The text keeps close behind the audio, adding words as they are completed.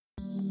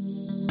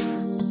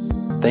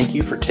Thank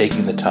you for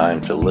taking the time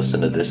to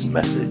listen to this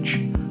message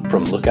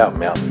from Lookout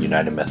Mountain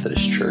United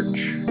Methodist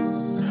Church.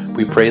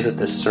 We pray that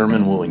this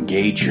sermon will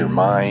engage your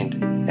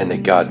mind and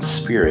that God's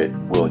Spirit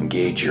will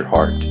engage your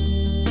heart.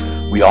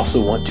 We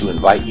also want to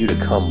invite you to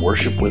come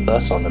worship with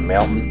us on the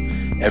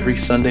mountain every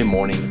Sunday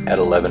morning at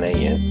 11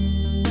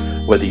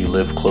 a.m. Whether you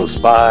live close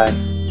by,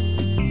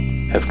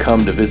 have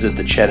come to visit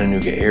the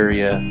Chattanooga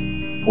area,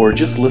 or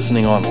just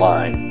listening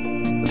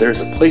online,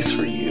 there's a place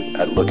for you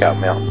at Lookout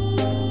Mountain.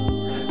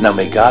 Now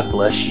may God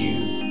bless you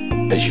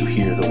as you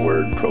hear the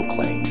word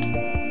proclaimed.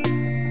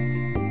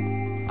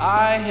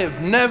 I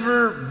have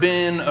never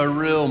been a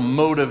real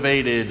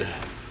motivated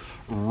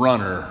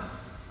runner.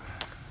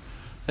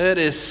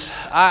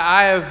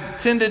 I have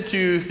tended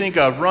to think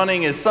of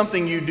running as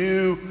something you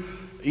do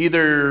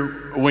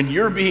either when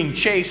you're being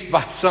chased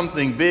by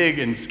something big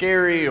and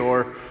scary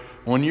or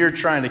when you're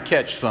trying to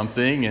catch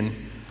something,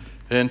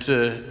 and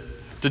to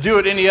do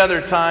it any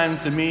other time,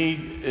 to me,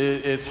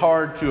 it's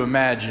hard to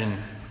imagine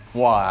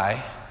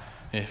why,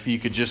 if you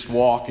could just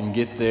walk and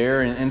get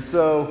there. And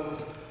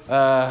so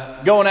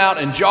going out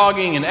and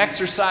jogging and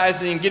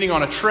exercising, getting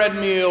on a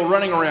treadmill,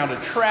 running around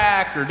a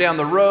track or down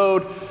the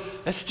road,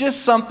 it's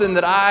just something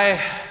that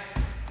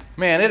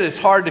it is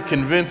hard to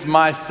convince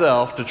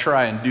myself to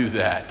try and do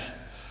that.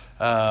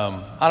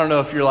 I don't know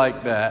if you're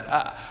like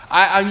that.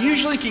 I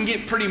usually can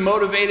get pretty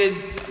motivated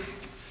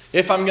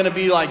if I'm going to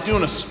be like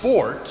doing a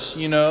sport,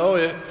 you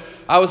know.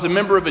 I was a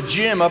member of a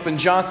gym up in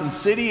Johnson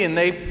City, and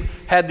they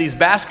had these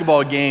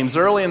basketball games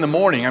early in the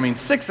morning.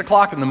 6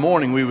 o'clock in the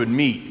morning we would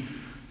meet.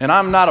 And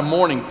I'm not a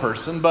morning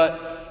person,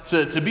 but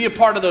to be a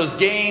part of those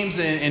games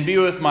and be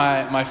with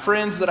my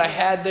friends that I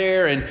had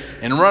there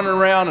and running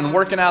around and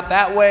working out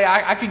that way,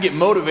 I could get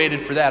motivated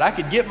for that. I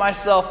could get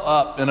myself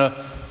up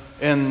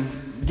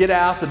and get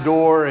out the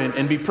door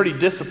and be pretty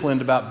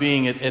disciplined about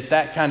being at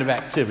that kind of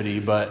activity.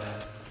 But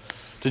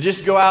to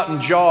just go out and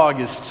jog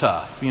is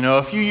tough. You know,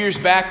 a few years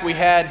back we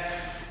had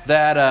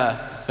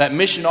that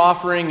mission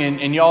offering,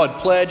 and y'all had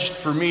pledged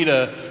for me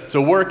to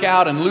work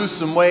out and lose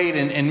some weight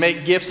and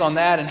make gifts on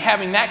that. And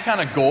having that kind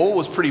of goal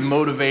was pretty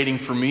motivating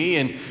for me.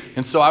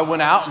 And so I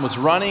went out and was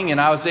running, and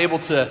I was able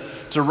to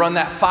run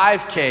that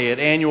 5K at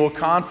annual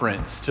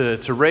conference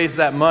to raise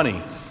that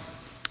money.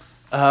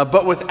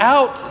 But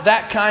without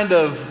that kind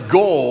of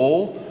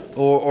goal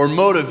or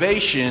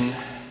motivation,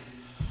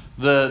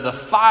 the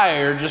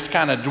fire just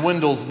kind of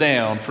dwindles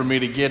down for me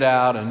to get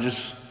out and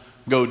just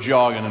go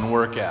jogging and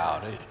work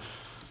out.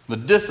 The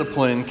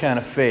discipline kind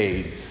of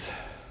fades.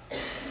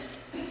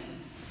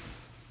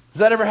 Does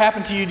that ever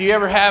happen to you? Do you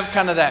ever have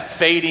kind of that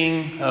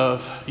fading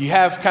of, you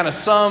have kind of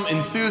some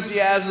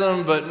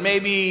enthusiasm, but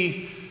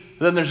maybe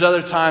then there's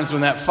other times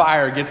when that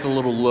fire gets a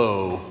little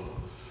low,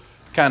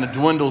 kind of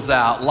dwindles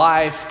out,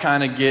 life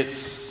kind of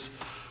gets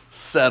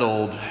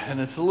settled,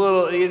 and it's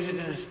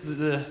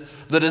the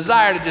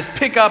desire to just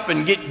pick up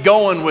and get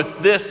going with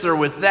this or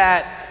with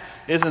that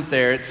isn't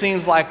there. It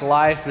seems like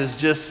life is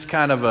just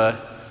kind of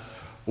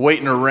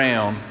waiting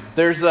around.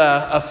 There's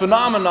a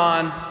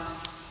phenomenon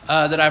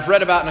that I've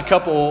read about in a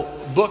couple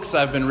books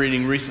I've been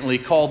reading recently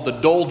called the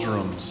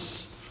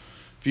doldrums.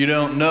 If you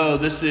don't know,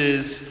 this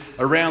is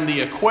around the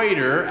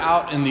equator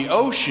out in the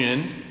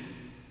ocean.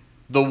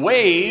 The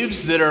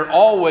waves that are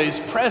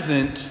always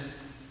present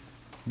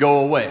go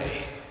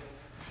away.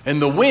 And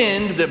the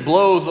wind that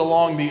blows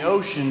along the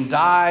ocean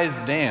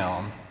dies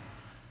down.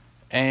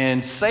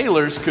 And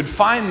sailors could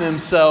find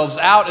themselves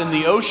out in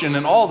the ocean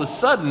and all of a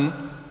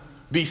sudden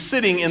be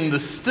sitting in the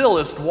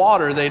stillest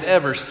water they'd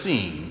ever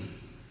seen,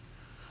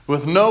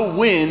 with no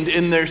wind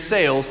in their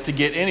sails to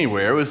get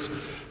anywhere. It was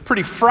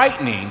pretty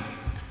frightening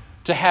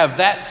to have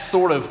that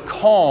sort of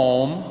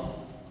calm,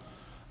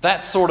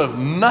 that sort of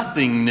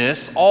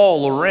nothingness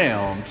all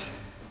around.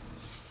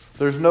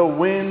 There's no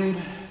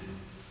wind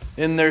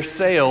in their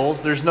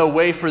sails. There's no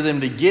way for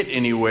them to get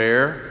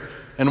anywhere.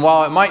 And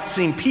while it might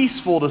seem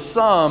peaceful to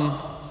some,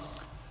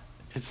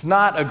 it's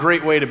not a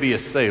great way to be a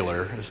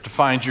sailor, is to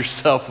find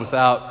yourself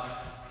without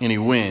any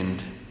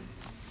wind.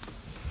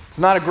 It's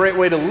not a great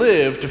way to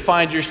live, to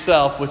find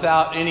yourself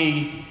without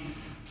any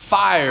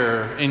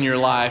fire in your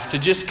life, to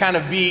just kind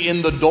of be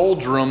in the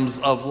doldrums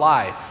of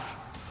life.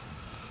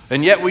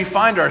 And yet we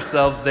find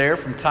ourselves there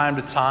from time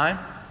to time,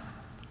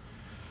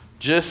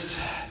 just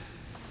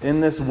in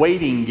this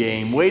waiting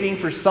game, waiting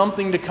for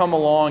something to come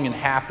along and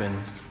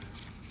happen.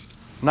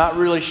 Not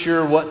really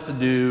sure what to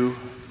do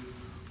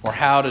or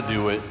how to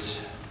do it.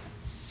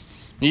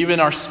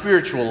 Even our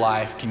spiritual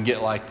life can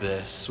get like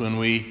this, when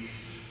we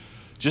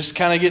just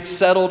kind of get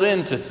settled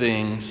into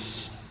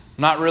things,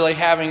 not really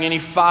having any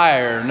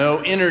fire, no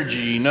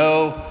energy,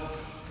 no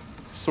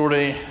sort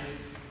of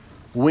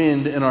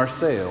wind in our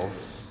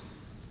sails.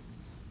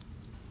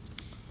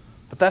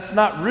 But that's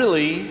not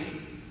really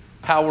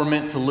how we're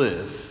meant to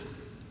live,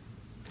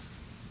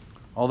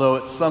 although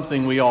it's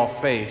something we all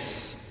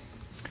face.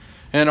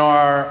 In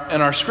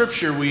our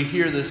scripture, we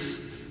hear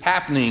this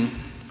happening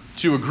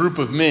to a group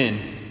of men.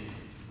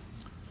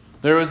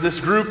 There was this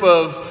group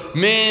of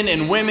men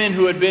and women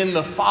who had been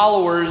the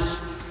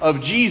followers of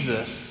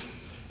Jesus.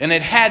 and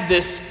had had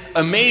this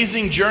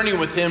amazing journey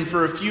with him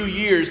for a few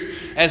years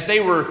as they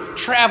were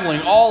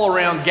traveling all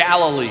around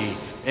Galilee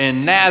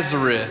and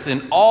Nazareth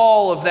and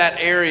all of that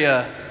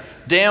area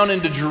down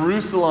into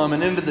Jerusalem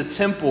and into the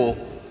temple.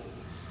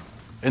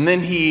 And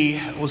then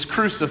he was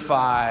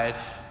crucified.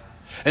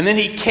 And then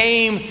he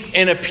came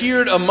and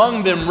appeared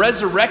among them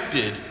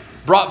resurrected,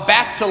 brought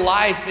back to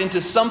life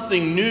into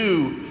something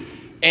new.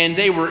 And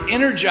they were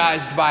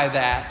energized by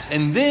that.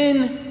 And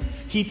then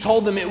he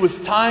told them it was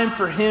time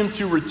for him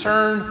to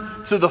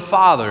return to the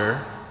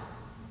Father.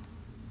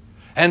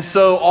 And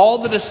so all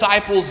the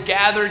disciples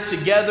gathered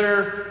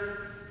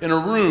together in a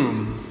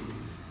room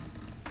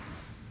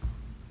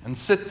and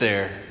sit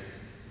there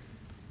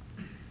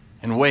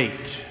and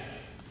wait.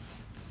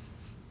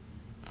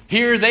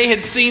 Here they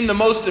had seen the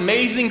most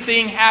amazing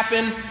thing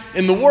happen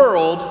in the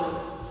world,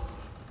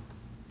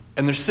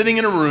 and they're sitting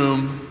in a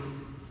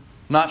room,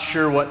 not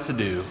sure what to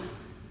do.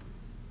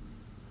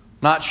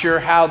 Not sure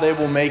how they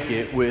will make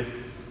it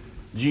with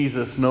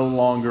Jesus no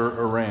longer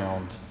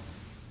around.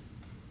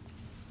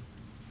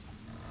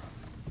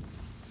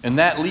 And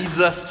that leads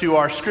us to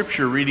our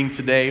scripture reading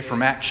today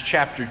from Acts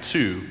chapter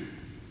 2.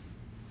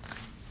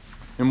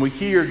 And we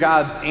hear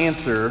God's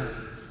answer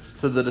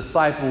to the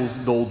disciples'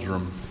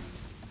 doldrum.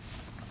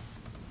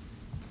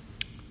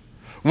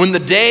 When the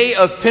day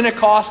of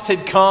Pentecost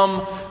had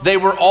come, they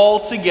were all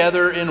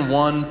together in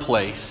one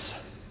place.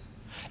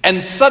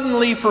 And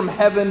suddenly from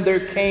heaven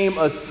there came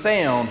a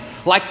sound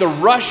like the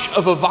rush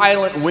of a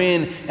violent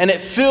wind, and it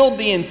filled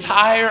the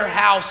entire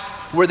house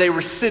where they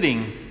were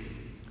sitting.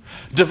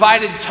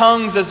 Divided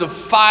tongues as of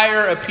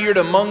fire appeared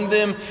among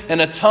them,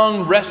 and a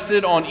tongue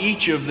rested on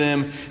each of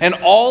them. And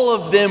all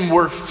of them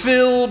were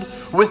filled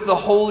with the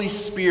Holy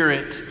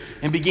Spirit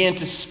and began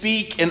to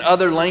speak in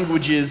other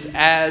languages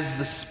as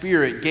the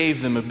Spirit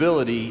gave them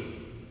ability.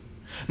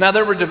 Now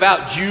there were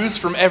devout Jews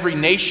from every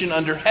nation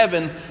under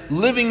heaven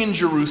living in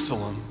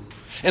Jerusalem.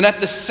 And at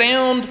the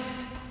sound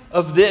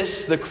of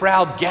this, the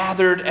crowd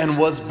gathered and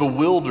was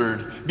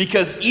bewildered,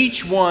 because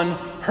each one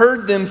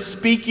heard them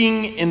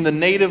speaking in the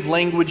native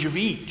language of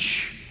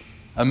each.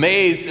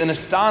 Amazed and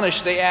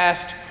astonished, they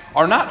asked,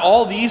 "Are not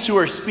all these who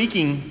are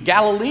speaking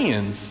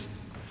Galileans?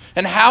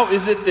 And how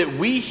is it that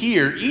we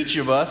hear, each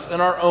of us, in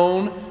our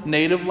own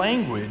native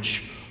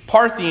language?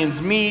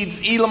 Parthians,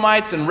 Medes,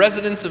 Elamites, and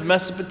residents of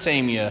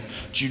Mesopotamia,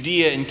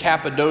 Judea and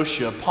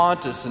Cappadocia,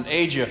 Pontus and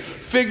Asia,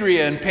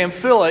 Phrygia and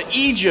Pamphylia,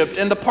 Egypt,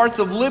 and the parts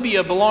of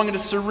Libya belonging to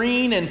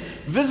Cyrene, and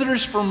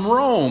visitors from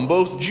Rome,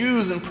 both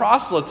Jews and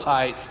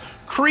proselytes,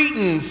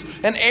 Cretans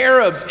and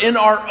Arabs, in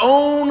our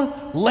own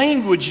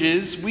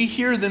languages we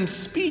hear them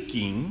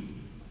speaking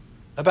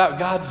about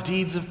God's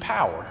deeds of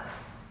power."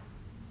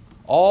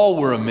 All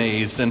were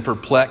amazed and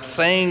perplexed,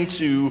 saying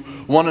to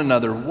one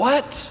another,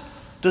 "What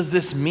does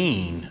this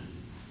mean?"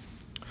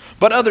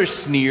 But others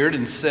sneered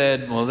and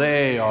said, "Well,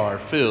 they are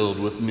filled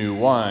with new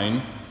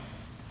wine."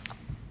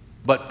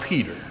 But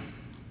Peter,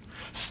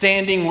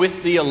 standing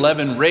with the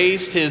 11,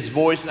 raised his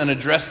voice and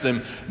addressed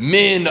them,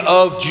 "Men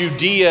of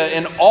Judea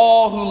and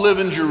all who live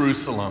in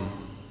Jerusalem,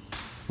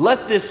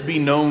 let this be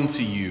known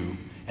to you,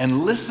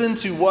 and listen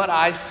to what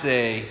I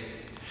say.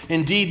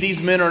 Indeed,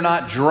 these men are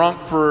not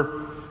drunk,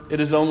 for it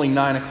is only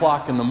 9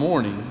 o'clock in the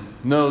morning.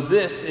 No,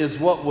 this is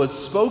what was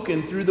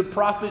spoken through the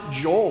prophet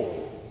Joel.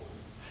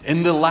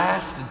 In the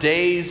last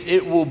days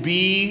it will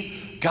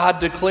be, God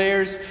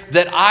declares,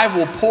 that I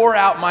will pour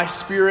out my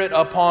Spirit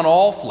upon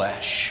all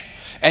flesh,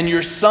 and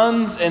your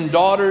sons and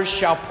daughters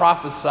shall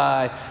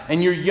prophesy,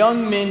 and your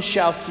young men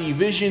shall see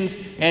visions,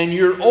 and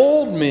your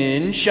old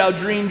men shall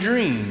dream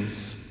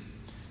dreams.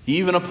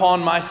 Even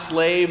upon my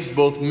slaves,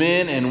 both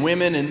men and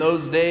women, in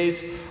those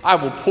days, I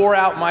will pour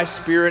out my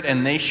Spirit,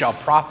 and they shall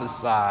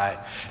prophesy.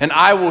 And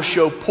I will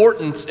show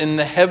portents in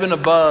the heaven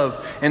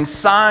above, and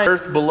signs on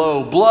the earth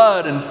below,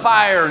 blood and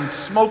fire and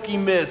smoky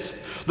mist.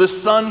 The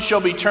sun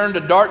shall be turned to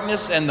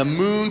darkness, and the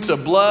moon to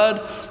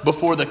blood,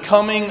 before the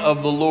coming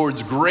of the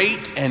Lord's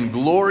great and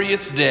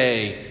glorious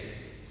day.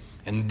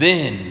 And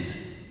then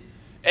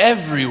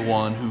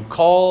everyone who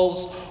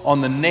calls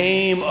on the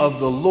name of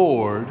the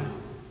Lord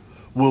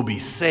will be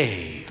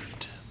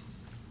saved."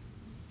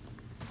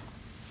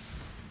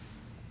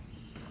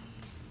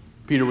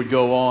 Peter would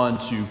go on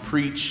to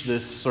preach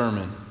this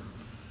sermon,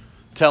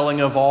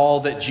 telling of all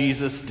that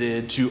Jesus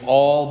did to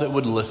all that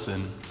would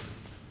listen.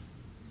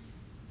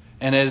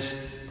 And as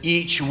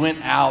each went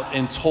out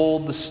and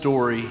told the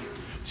story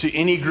to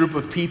any group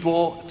of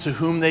people to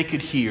whom they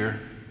could hear,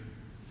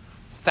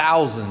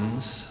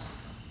 thousands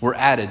were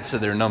added to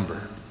their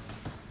number.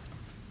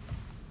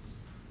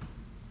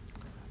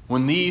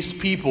 When these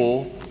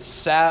people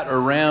sat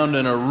around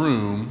in a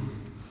room,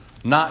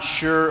 not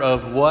sure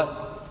of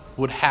what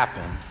would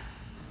happen,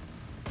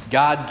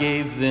 God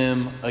gave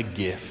them a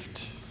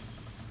gift.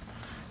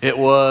 It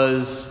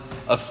was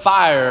a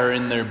fire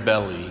in their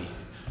belly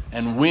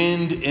and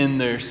wind in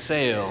their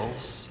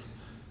sails.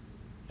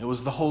 It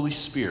was the Holy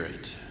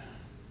Spirit.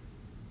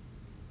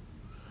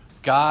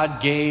 God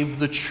gave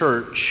the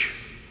church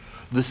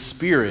the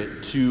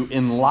Spirit to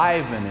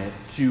enliven it,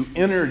 to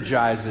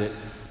energize it,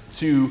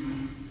 to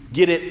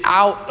get it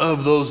out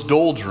of those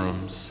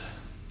doldrums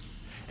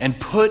and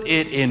put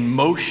it in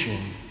motion,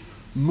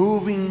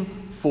 moving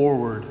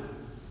forward.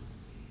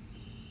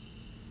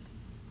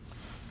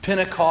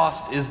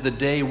 Pentecost is the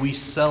day we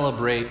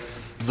celebrate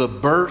the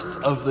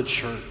birth of the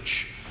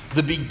church.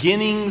 The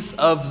beginnings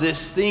of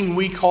this thing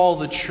we call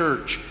the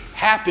church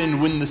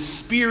happened when the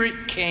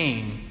Spirit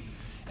came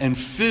and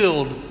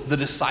filled the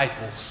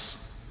disciples.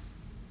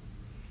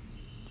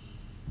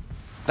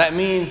 That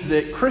means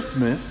that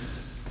Christmas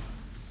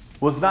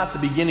was not the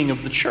beginning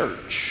of the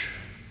church.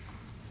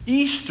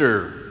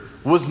 Easter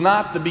was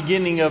not the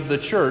beginning of the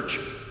church.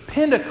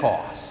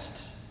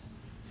 Pentecost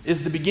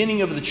is the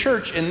beginning of the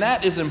church, and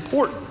that is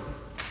important.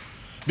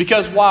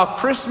 Because while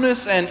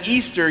Christmas and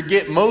Easter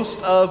get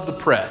most of the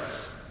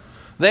press,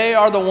 they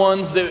are the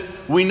ones that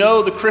we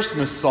know the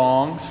Christmas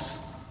songs.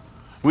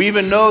 We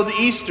even know the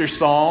Easter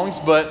songs,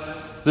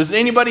 but does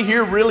anybody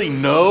here really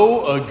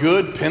know a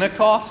good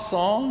Pentecost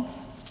song?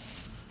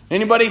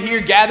 Anybody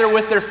here gather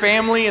with their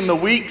family in the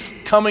weeks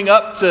coming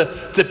up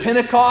to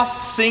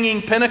Pentecost,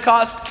 singing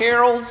Pentecost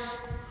carols?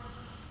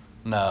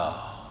 No,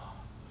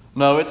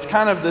 it's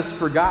kind of this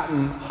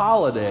forgotten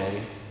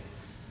holiday.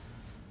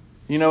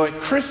 You know,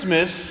 at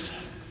Christmas,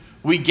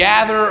 we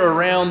gather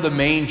around the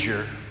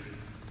manger.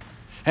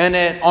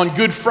 And on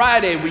Good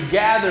Friday, we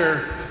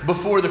gather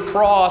before the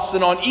cross.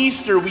 And on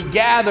Easter, we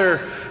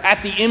gather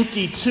at the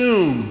empty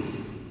tomb.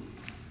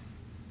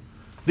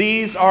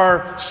 These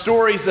are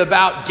stories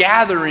about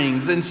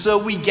gatherings. And so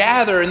we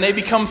gather, and they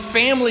become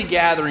family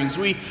gatherings.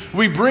 We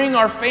bring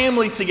our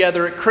family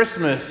together at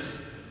Christmas,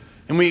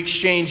 and we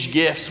exchange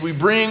gifts. We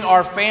bring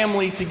our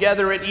family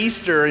together at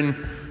Easter, and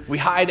we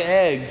hide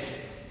eggs.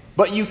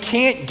 But you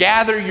can't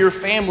gather your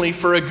family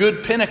for a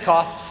good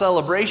Pentecost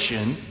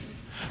celebration,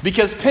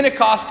 because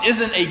Pentecost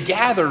isn't a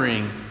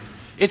gathering.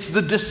 It's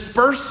the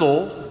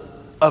dispersal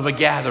of a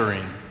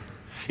gathering.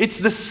 It's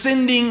the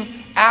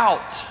sending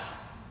out.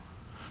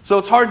 So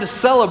it's hard to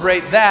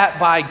celebrate that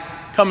by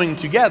coming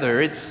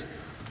together. It's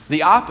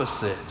the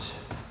opposite.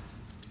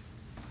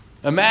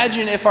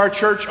 Imagine if our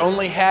church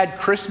only had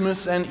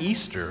Christmas and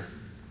Easter.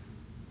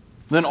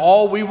 Then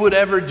all we would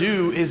ever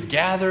do is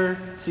gather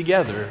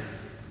together.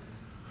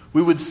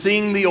 We would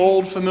sing the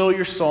old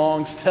familiar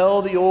songs,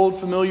 tell the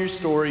old familiar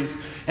stories,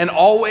 and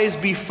always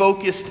be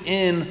focused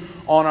in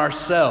on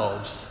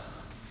ourselves.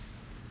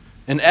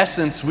 In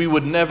essence, we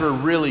would never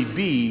really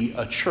be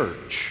a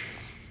church.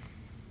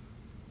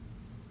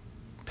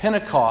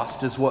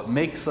 Pentecost is what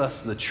makes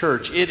us the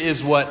church. It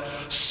is what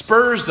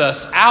spurs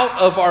us out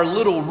of our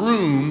little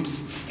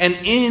rooms and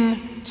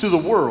into the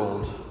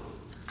world.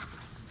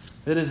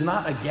 It is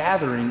not a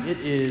gathering, it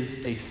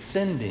is a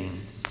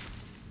sending.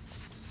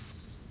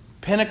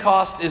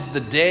 Pentecost is the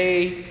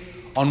day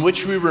on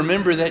which we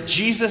remember that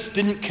Jesus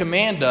didn't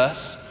command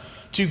us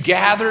to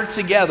gather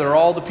together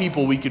all the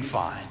people we could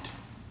find.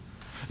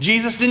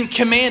 Jesus didn't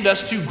command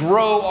us to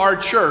grow our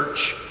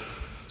church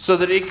so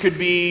that it could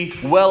be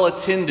well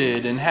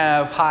attended and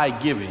have high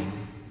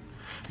giving.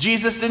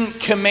 Jesus didn't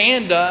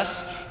command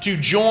us to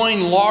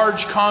join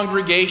large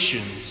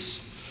congregations.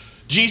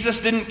 Jesus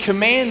didn't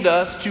command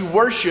us to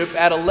worship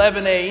at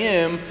 11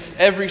 a.m.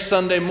 every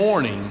Sunday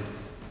morning.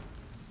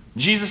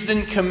 Jesus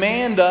didn't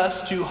command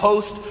us to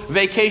host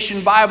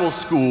vacation Bible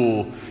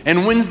school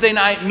and Wednesday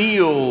night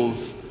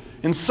meals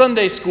and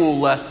Sunday school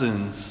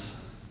lessons.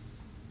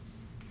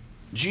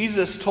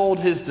 Jesus told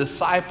his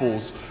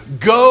disciples,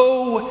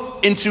 go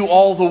into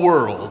all the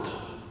world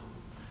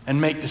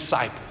and make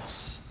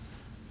disciples.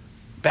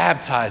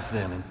 Baptize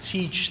them and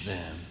teach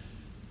them.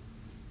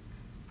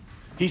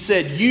 He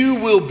said, you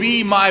will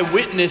be my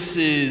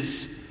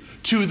witnesses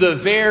to the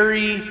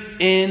very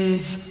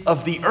ends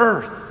of the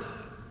earth.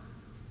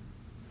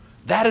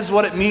 That is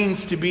what it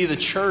means to be the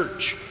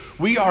church.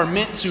 We are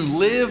meant to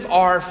live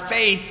our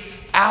faith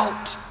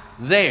out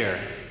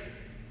there.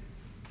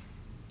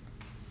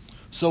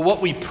 So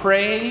what we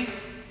pray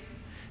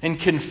and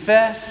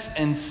confess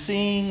and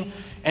sing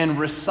and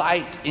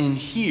recite in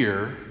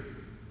here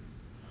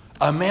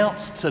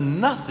amounts to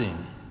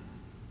nothing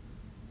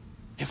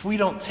if we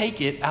don't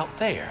take it out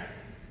there.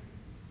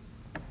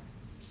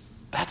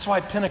 That's why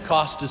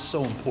Pentecost is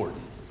so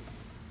important.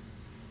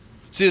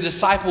 See, the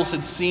disciples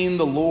had seen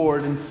the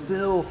Lord and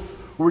still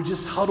were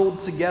just huddled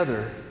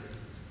together,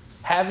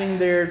 having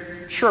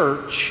their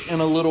church in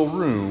a little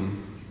room.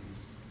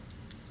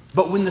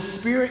 But when the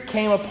Spirit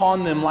came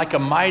upon them like a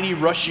mighty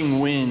rushing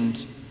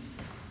wind,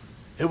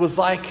 it was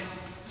like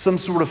some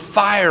sort of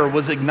fire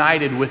was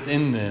ignited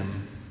within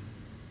them.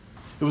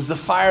 It was the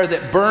fire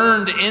that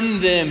burned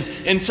in them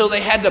until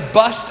they had to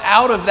bust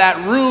out of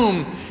that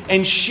room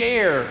and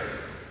share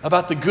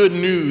about the good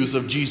news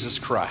of Jesus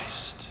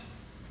Christ.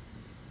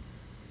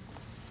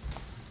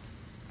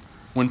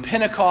 When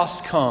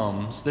Pentecost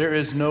comes, there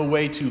is no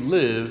way to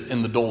live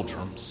in the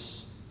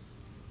doldrums.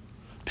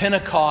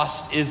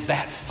 Pentecost is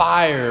that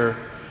fire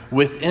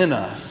within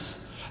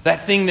us,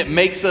 that thing that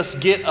makes us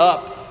get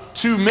up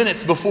 2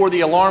 minutes before the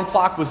alarm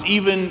clock was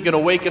even going to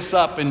wake us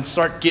up and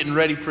start getting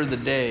ready for the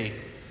day.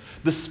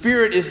 The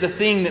Spirit is the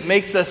thing that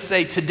makes us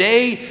say,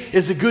 today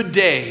is a good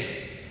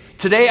day.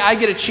 Today I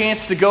get a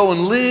chance to go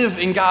and live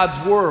in God's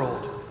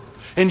world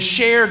and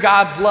share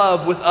God's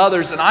love with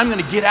others, and I'm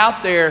going to get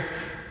out there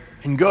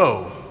and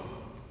go.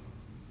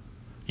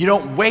 You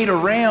don't wait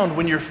around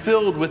when you're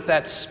filled with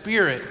that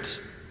Spirit.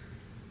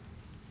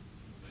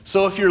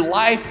 So if your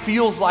life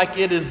feels like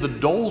it is the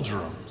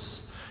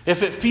doldrums,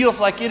 if it feels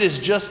like it is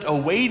just a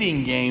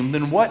waiting game,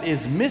 then what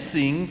is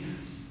missing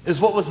is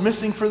what was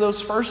missing for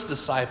those first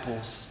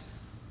disciples: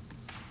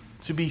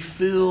 to be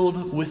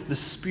filled with the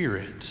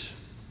Spirit.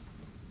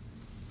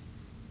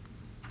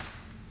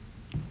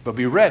 But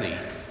be ready,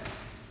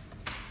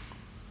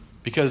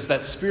 because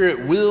that Spirit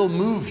will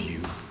move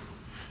you.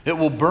 It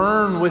will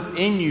burn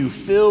within you,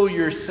 fill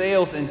your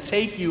sails, and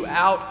take you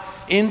out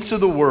into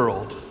the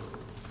world.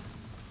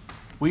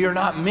 We are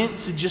not meant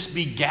to just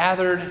be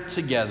gathered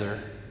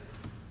together,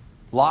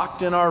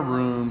 locked in our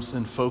rooms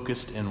and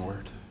focused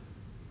inward.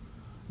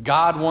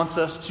 God wants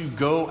us to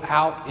go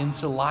out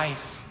into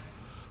life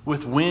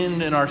with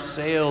wind in our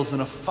sails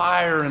and a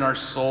fire in our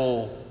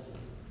soul.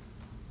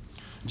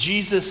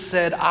 Jesus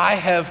said, "I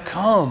have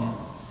come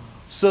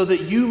so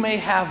that you may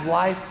have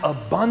life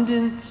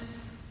abundant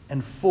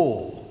and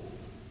full."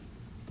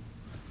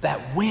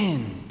 That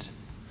wind,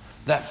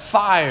 that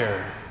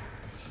fire,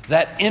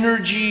 that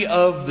energy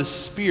of the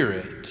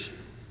Spirit,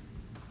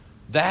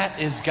 that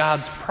is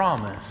God's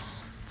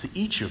promise to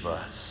each of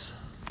us.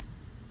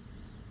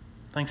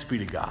 Thanks be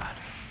to God.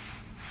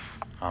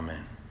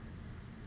 Amen.